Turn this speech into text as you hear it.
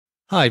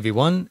Hi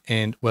everyone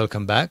and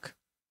welcome back.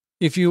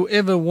 If you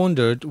ever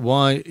wondered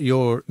why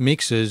your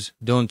mixes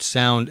don't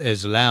sound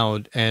as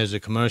loud as the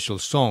commercial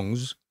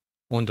songs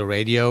on the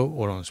radio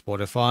or on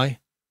Spotify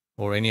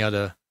or any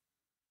other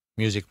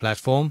music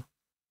platform,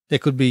 there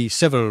could be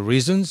several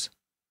reasons.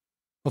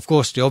 Of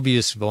course, the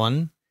obvious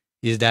one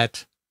is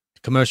that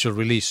commercial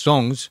release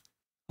songs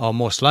are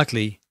most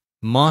likely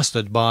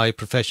mastered by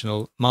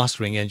professional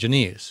mastering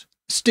engineers.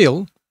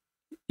 Still,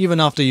 even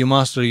after you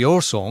master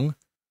your song,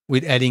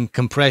 with adding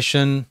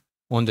compression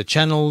on the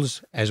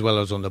channels as well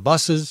as on the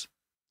buses,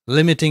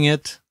 limiting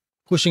it,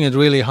 pushing it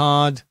really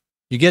hard,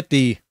 you get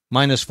the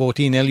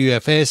 -14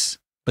 LUFS,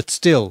 but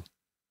still,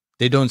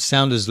 they don't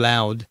sound as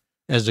loud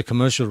as the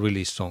commercial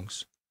release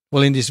songs.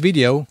 Well, in this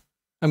video,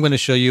 I'm going to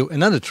show you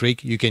another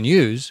trick you can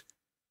use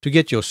to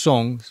get your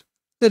songs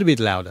a little bit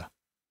louder.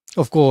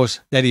 Of course,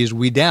 that is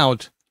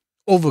without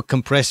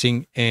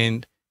over-compressing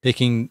and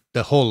taking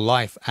the whole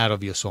life out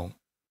of your song.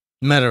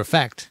 Matter of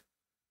fact,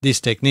 these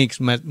techniques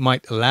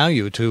might allow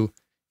you to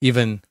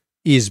even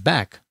ease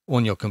back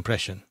on your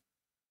compression.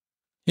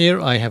 Here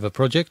I have a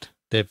project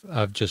that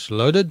I've just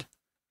loaded,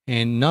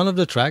 and none of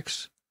the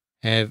tracks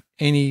have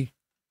any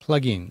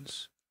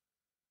plugins.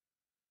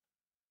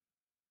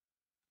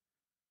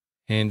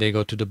 And they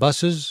go to the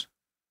buses,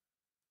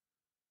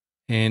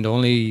 and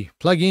only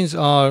plugins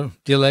are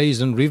delays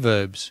and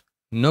reverbs,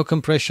 no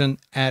compression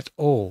at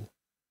all.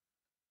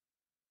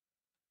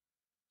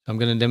 I'm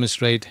going to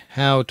demonstrate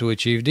how to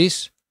achieve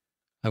this.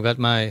 I've got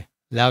my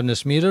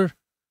loudness meter.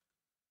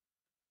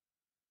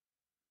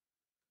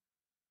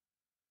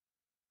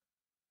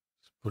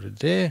 Let's put it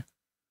there.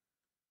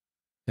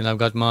 Then I've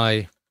got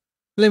my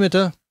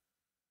limiter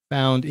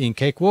found in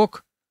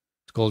Cakewalk.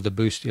 It's called the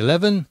Boost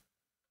 11.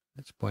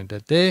 Let's point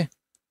that there.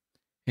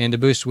 And the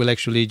boost will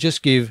actually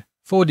just give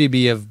 4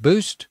 dB of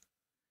boost.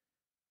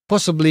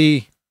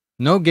 Possibly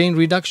no gain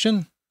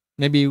reduction.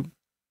 Maybe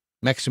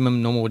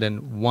maximum no more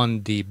than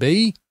 1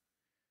 dB.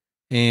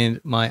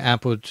 And my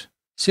output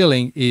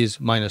ceiling is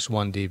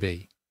 -1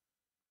 dB.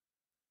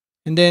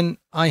 And then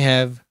I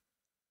have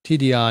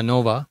TDR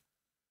Nova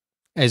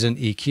as an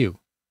EQ.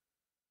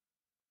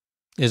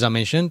 As I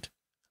mentioned,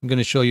 I'm going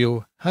to show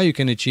you how you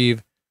can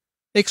achieve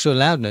extra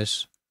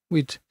loudness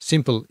with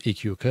simple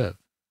EQ curve.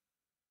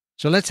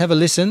 So let's have a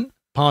listen,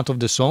 part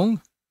of the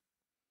song,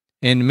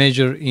 and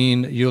measure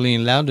in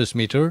Uilleann loudness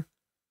meter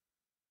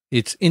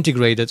its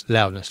integrated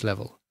loudness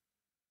level.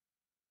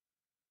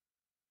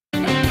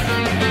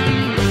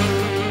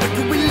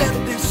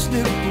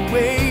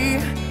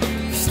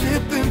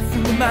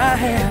 My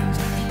hands,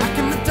 back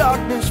in the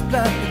darkness,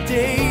 blind the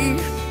day,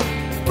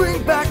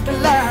 bring back the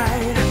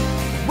light,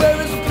 where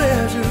is the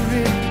pleasure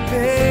in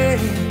pain?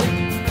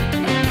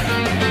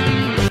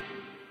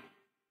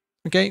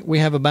 Okay, we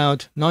have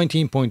about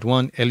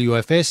 19.1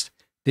 LUFS.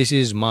 This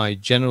is my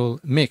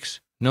general mix,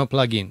 no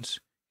plugins.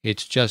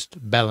 It's just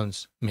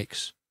balance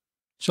mix.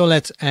 So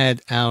let's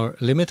add our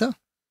limiter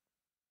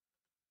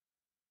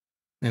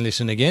and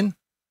listen again.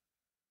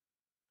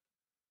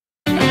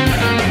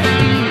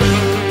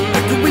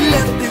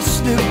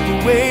 Slip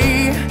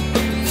away,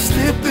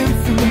 slipping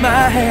through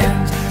my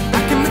hands,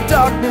 back in the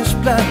darkness,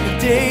 blind the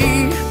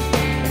day,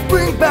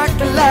 bring back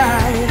the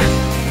light,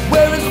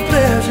 where is the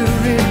pleasure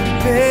in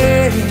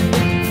pain?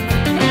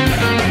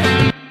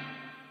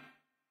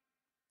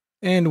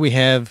 And we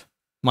have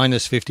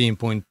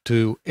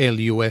 -15.2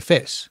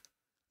 LUFS,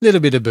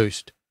 little bit of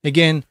boost.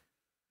 Again,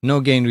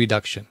 no gain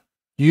reduction.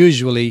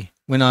 Usually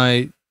when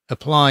I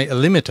apply a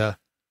limiter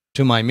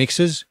to my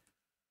mixes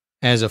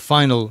as a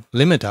final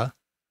limiter,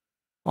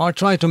 I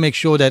try to make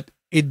sure that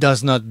it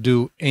does not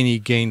do any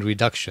gain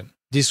reduction.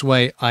 This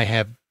way I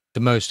have the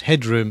most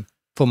headroom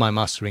for my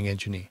mastering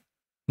engineer.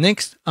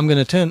 Next, I'm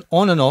going to turn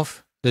on and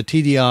off the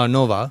TDR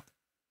Nova.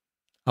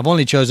 I've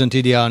only chosen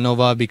TDR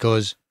Nova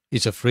because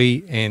it's a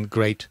free and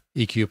great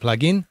EQ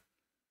plugin.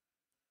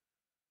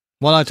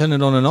 While I turn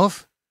it on and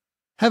off,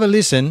 have a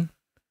listen,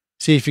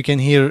 see if you can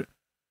hear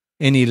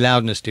any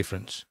loudness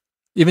difference.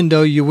 Even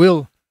though you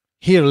will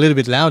hear a little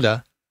bit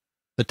louder,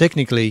 but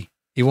technically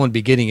it won't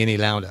be getting any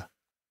louder.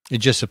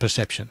 It's just a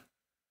perception.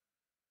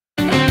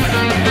 Could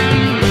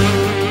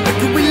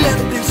we let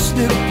this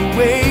slip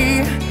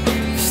away,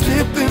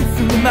 slipping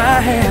through my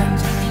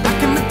hands,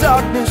 back in the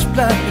darkness,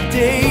 blind the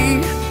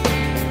day,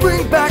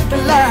 bring back the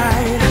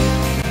light,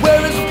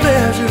 where is the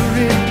pleasure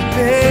in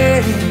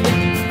pain?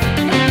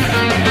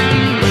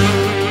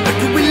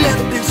 Could we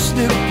let this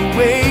slip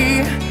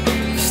away,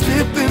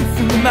 slipping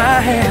through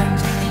my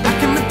hands, back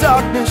in the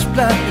darkness,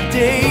 blind the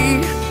day,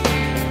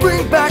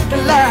 bring back the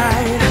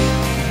light,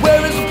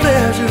 where is the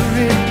pleasure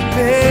in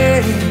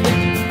pain?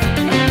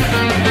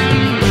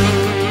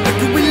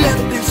 Could we let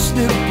this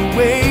slip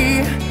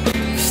away,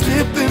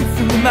 slipping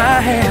through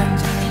my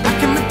hands, back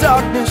in the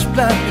darkness,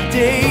 blind the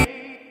day?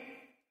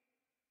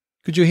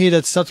 Could you hear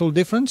that subtle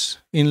difference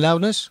in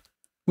loudness?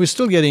 We're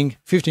still getting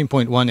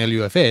 15.1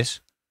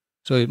 LUFS,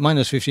 so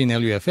 -15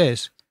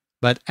 LUFS,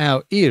 but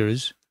our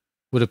ears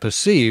would have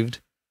perceived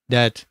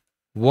that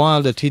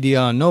while the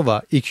TDR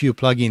Nova EQ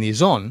plugin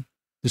is on,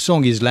 the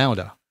song is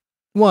louder.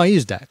 Why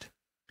is that?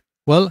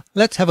 Well,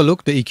 let's have a look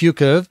at the EQ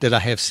curve that I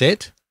have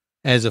set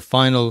as a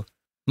final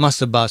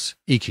master bus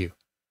EQ.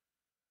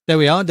 There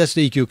we are, that's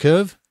the EQ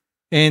curve.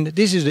 And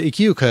this is the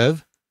EQ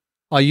curve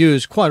I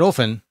use quite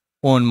often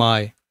on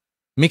my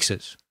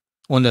mixers.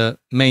 On the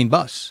main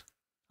bus,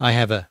 I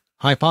have a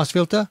high pass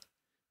filter,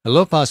 a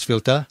low pass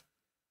filter,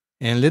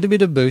 and a little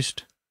bit of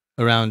boost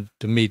around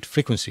the mid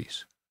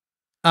frequencies.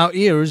 Our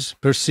ears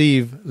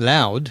perceive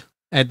loud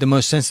at the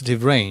most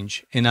sensitive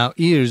range, and our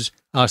ears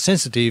are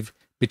sensitive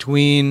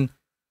between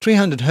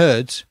 300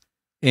 Hz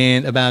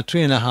and about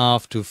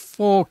 3.5 to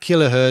 4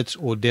 kilohertz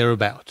or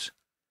thereabouts.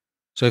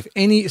 So if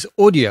any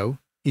audio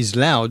is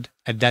loud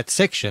at that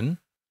section,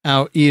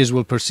 our ears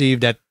will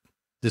perceive that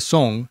the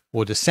song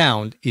or the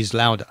sound is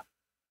louder.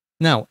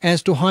 Now,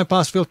 as to high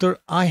pass filter,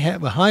 I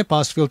have a high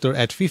pass filter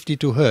at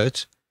 52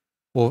 Hz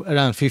or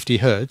around 50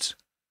 Hz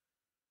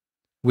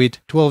with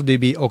 12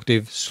 dB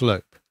octave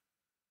slope.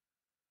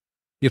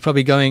 You're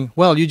probably going,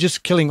 well, you're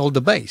just killing all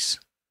the bass.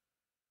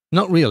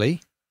 Not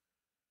really.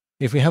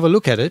 If we have a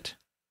look at it,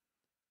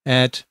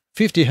 at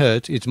 50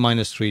 Hz, it's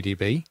minus 3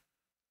 dB,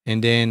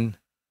 and then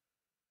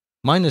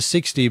minus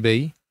 6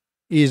 dB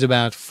is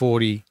about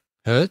 40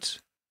 Hz,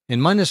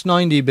 and minus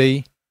 9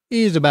 dB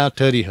is about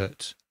 30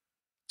 Hz.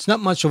 It's not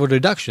much of a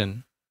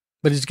reduction,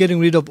 but it's getting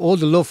rid of all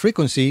the low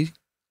frequency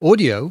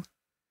audio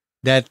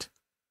that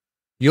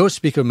your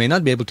speaker may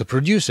not be able to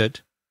produce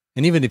it,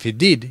 and even if it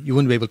did, you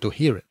wouldn't be able to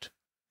hear it.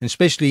 And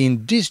especially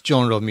in this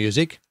genre of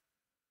music,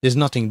 there's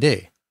nothing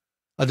there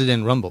other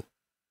than rumble.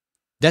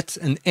 That's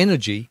an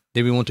energy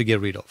that we want to get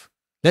rid of.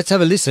 Let's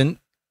have a listen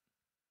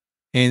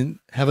and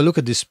have a look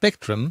at the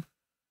spectrum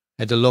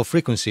at the low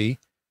frequency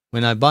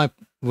when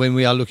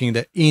we are looking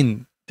at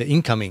the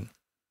incoming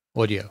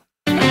audio.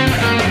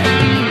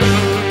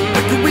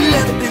 How could we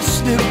let this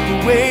slip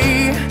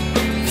away,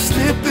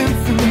 slipping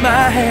through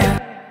my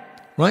hand?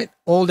 Right?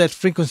 All that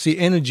frequency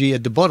energy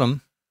at the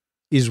bottom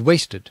is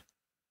wasted.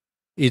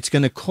 It's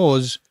going to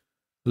cause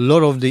a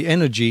lot of the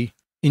energy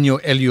in your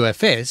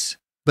LUFS,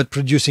 but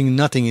producing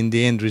nothing in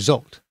the end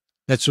result.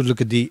 Let's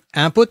look at the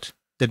output.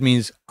 That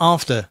means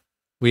after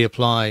we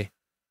apply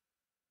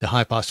the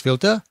high pass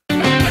filter.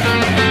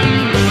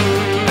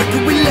 How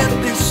could we let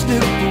this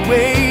slip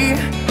away,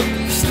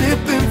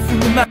 slipping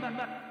through my...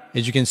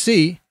 As you can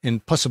see,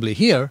 and possibly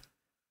hear,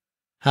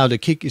 how the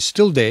kick is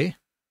still there,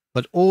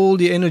 but all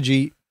the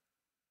energy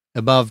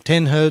above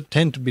 10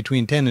 Hz,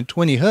 between 10 and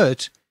 20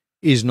 Hz,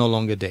 is no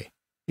longer there.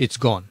 It's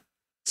gone.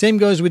 Same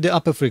goes with the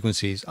upper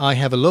frequencies. I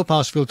have a low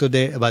pass filter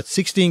there, about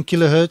 16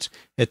 kilohertz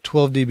at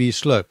 12 dB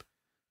slope.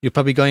 You're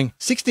probably going,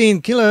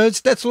 16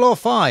 kilohertz, that's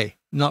lo-fi.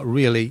 Not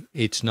really,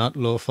 it's not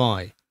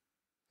lo-fi.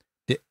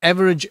 The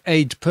average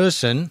age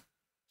person,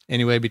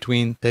 anywhere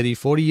between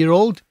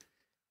 30-40-year-old,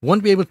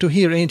 won't be able to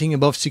hear anything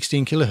above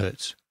 16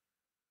 kilohertz.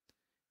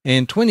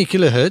 And 20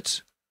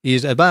 kilohertz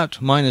is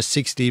about minus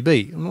 6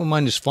 dB, or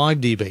minus 5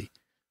 dB.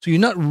 So you're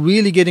not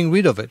really getting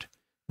rid of it,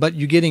 but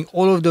you're getting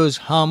all of those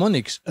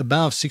harmonics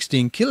above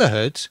 16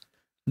 kilohertz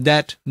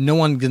that no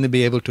one's going to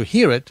be able to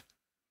hear it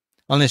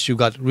unless you've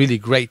got really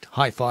great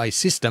hi-fi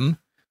system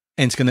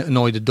and it's going to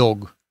annoy the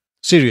dog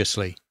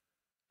seriously.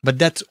 But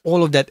that's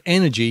all of that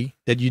energy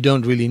that you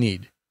don't really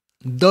need.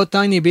 Though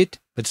tiny bit,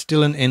 but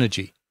still an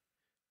energy.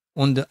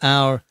 On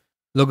our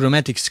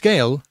logrammatic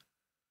scale,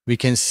 we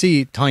can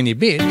see tiny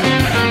bit.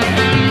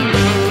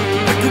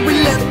 How could we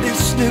let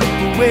this slip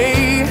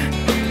away,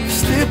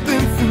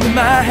 slipping through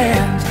my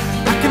hands?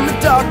 How can the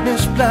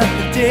darkness blind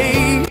the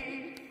day?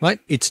 Right,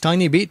 it's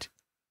tiny bit,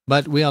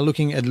 but we are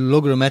looking at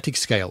logrammatic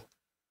scale.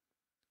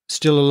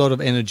 Still a lot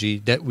of energy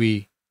that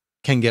we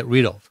can get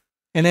rid of.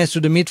 And as to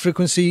the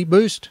mid-frequency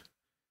boost,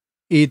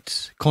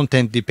 it's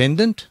content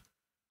dependent.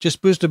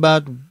 Just boost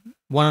about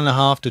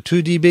 1.5 to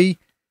 2 dB.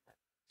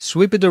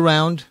 Sweep it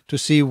around to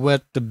see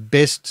what the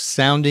best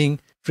sounding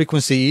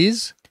frequency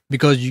is,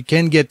 because you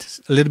can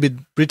get a little bit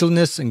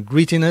brittleness and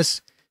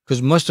grittiness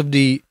because most of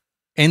the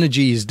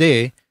energy is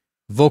there.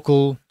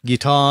 Vocal,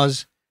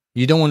 guitars,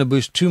 you don't want to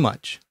boost too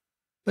much,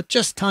 but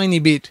just tiny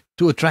bit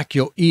to attract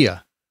your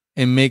ear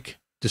and make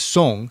the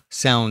song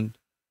sound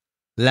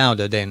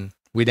louder than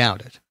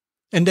without it.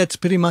 And that's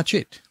pretty much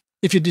it.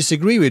 If you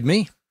disagree with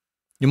me,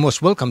 you're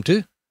most welcome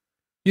to.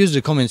 Use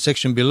the comment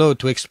section below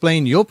to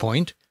explain your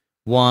point,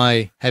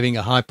 why having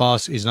a high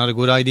pass is not a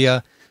good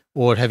idea,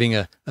 or having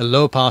a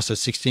low pass at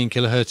 16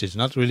 kilohertz is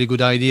not really a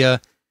good idea.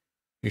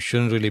 You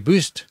shouldn't really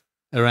boost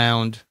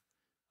around,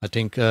 I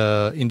think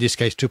in this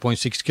case 2.6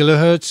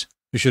 kilohertz.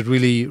 You should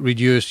really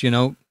reduce,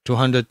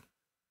 200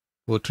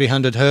 or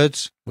 300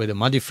 hertz where the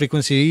muddy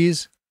frequency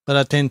is. But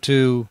I tend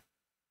to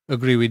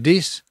agree with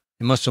this,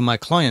 and most of my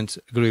clients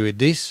agree with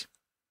this.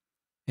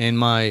 And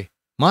my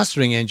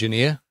mastering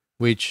engineer,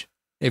 which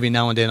every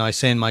now and then I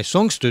send my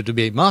songs to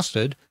be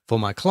mastered for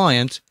my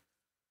clients,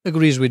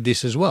 agrees with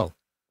this as well.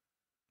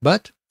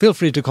 But feel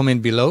free to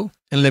comment below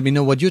and let me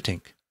know what you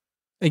think.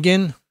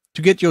 Again,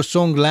 to get your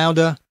song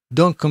louder,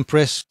 don't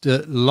compress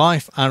the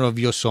life out of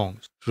your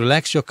songs.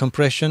 Relax your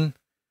compression.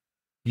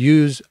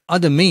 Use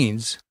other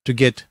means to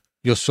get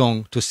your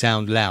song to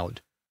sound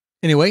loud.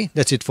 Anyway,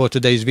 that's it for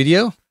today's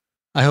video.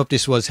 I hope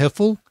this was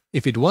helpful.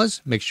 If it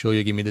was, make sure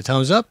you give me the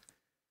thumbs up.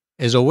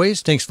 As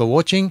always, thanks for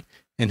watching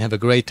and have a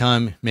great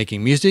time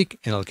making music,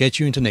 and I'll catch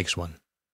you in the next one.